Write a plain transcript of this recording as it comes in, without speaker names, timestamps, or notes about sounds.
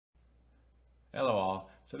Hello all.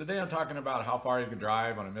 So today I'm talking about how far you can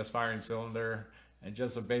drive on a misfiring cylinder and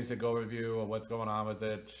just a basic overview of what's going on with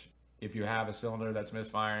it if you have a cylinder that's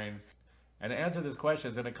misfiring. And to answer this question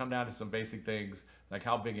is going to come down to some basic things like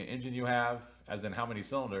how big an engine you have, as in how many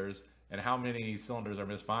cylinders, and how many cylinders are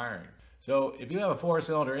misfiring. So if you have a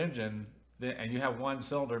 4-cylinder engine and you have one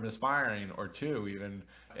cylinder misfiring, or two even,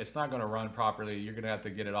 it's not going to run properly. You're going to have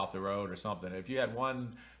to get it off the road or something. If you had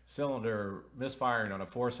one cylinder misfiring on a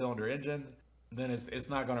 4-cylinder engine, then it's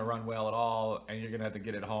not going to run well at all, and you're going to have to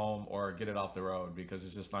get it home or get it off the road because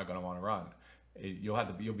it's just not going to want to run.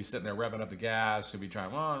 You'll be sitting there revving up the gas. You'll be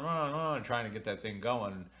trying run, trying to get that thing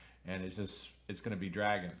going, and it's going to be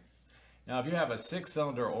dragging. Now, if you have a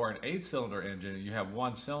 6-cylinder or an 8-cylinder engine and you have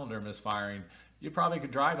one cylinder misfiring, you probably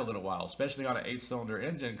could drive a little while, especially on an 8-cylinder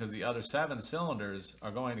engine, because the other 7 cylinders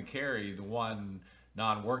are going to carry the one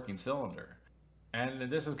non-working cylinder.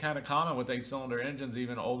 And this is kind of common with 8-cylinder engines,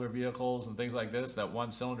 even older vehicles and things like this, that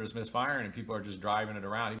one cylinder is misfiring and people are just driving it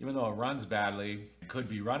around. Even though it runs badly, it could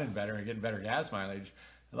be running better and getting better gas mileage.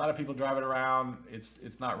 A lot of people drive it around.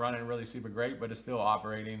 It's not running really super great, but it's still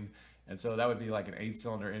operating. And so that would be like an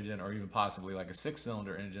 8-cylinder engine, or even possibly like a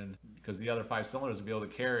 6-cylinder engine, because the other 5 cylinders will be able to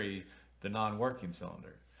carry the non-working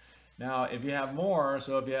cylinder. Now, if you have more,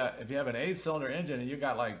 so if you have an 8-cylinder engine and you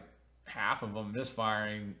got like half of them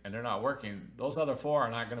misfiring and they're not working, those other 4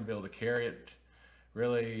 are not going to be able to carry it.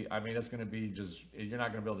 Really, I mean, it's going to be you're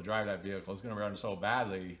not going to be able to drive that vehicle. It's going to run so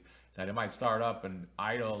badly that it might start up and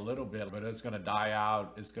idle a little bit, but it's going to die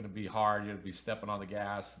out. It's going to be hard. You'll be stepping on the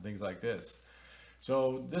gas, things like this.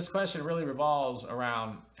 So this question really revolves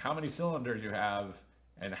around how many cylinders you have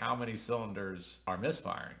and how many cylinders are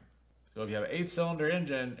misfiring. So if you have an 8-cylinder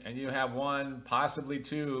engine and you have 1, possibly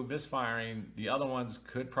 2 misfiring, the other ones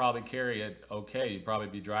could probably carry it okay. You'd probably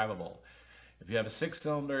be drivable. If you have a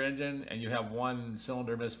 6-cylinder engine and you have 1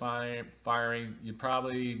 cylinder misfiring, you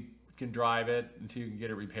probably can drive it until you can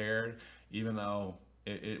get it repaired. Even though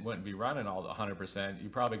it wouldn't be running all the 100%, you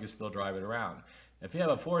probably could still drive it around. If you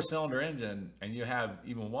have a 4-cylinder engine and you have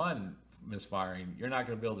even 1 misfiring, you're not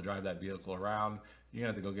going to be able to drive that vehicle around. You're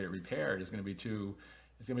going to have to go get it repaired. It's going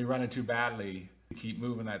to be running too badly to keep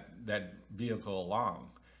moving that vehicle along.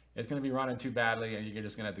 It's going to be running too badly, and you're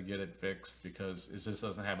just going to have to get it fixed because it just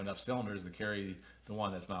doesn't have enough cylinders to carry the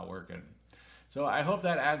one that's not working. So I hope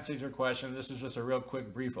that answers your question. This is just a real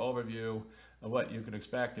quick, brief overview of what you can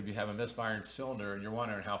expect if you have a misfiring cylinder and you're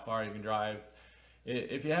wondering how far you can drive.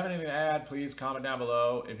 If you have anything to add, please comment down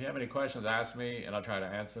below. If you have any questions, ask me, and I'll try to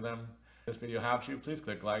answer them. If this video helps you, please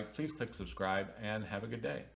click like, please click subscribe, and have a good day.